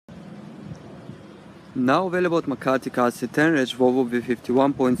Now available at McCarthy Cars, the 10-range Volvo V50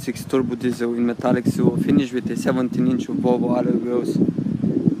 1.6 turbo diesel in metallic silver finish with a 17-inch Volvo alloy wheels.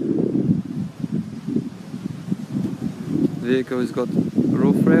 The vehicle has got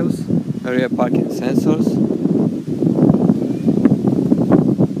roof rails, rear parking sensors,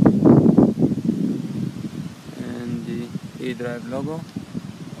 and the eDrive logo.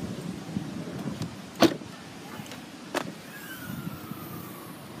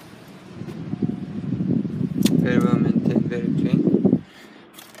 Very well maintained, very clean.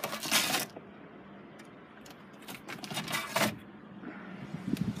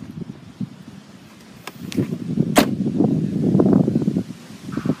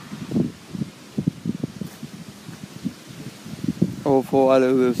 All four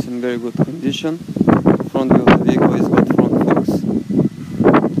alloy wheels in very good condition. Front wheel of the vehicle has got front forks.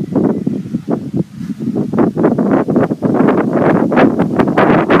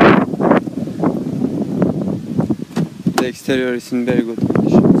 The exterior is in very good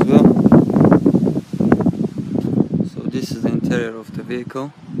condition as well. So this is the interior of the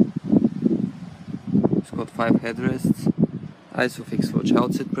vehicle. It's got 5 headrests, ISOFIX for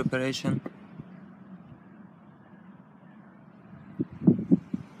child seat preparation,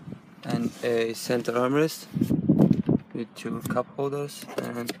 and a center armrest with 2 cup holders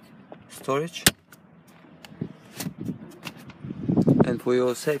and storage. And for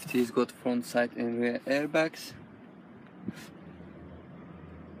your safety, it's got front, side and rear airbags.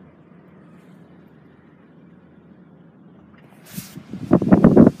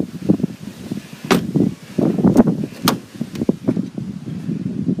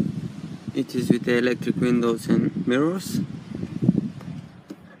 It is with the electric windows and mirrors.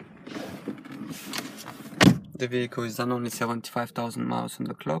 The vehicle is done only 75,000 miles on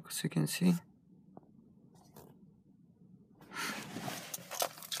the clock, as you can see.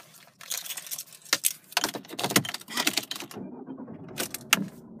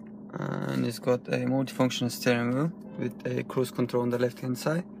 And it's got a multifunctional steering wheel with a cruise control on the left hand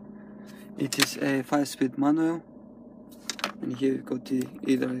side. It is a 5-speed manual, and here you've got the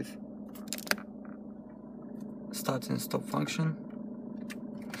eDrive start and stop function.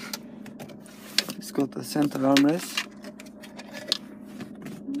 It's got a center armrest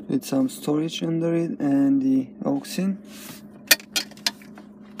with some storage under it and the aux in.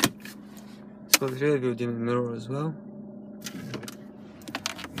 It's got rear view dimming mirror as well.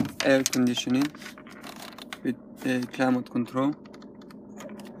 Air conditioning with a climate control.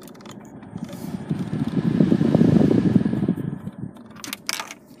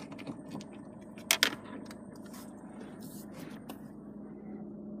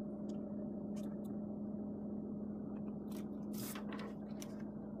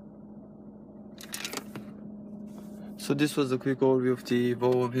 So this was a quick overview of the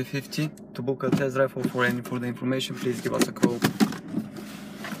Volvo V50. To book a test drive or for any further information, please give us a call.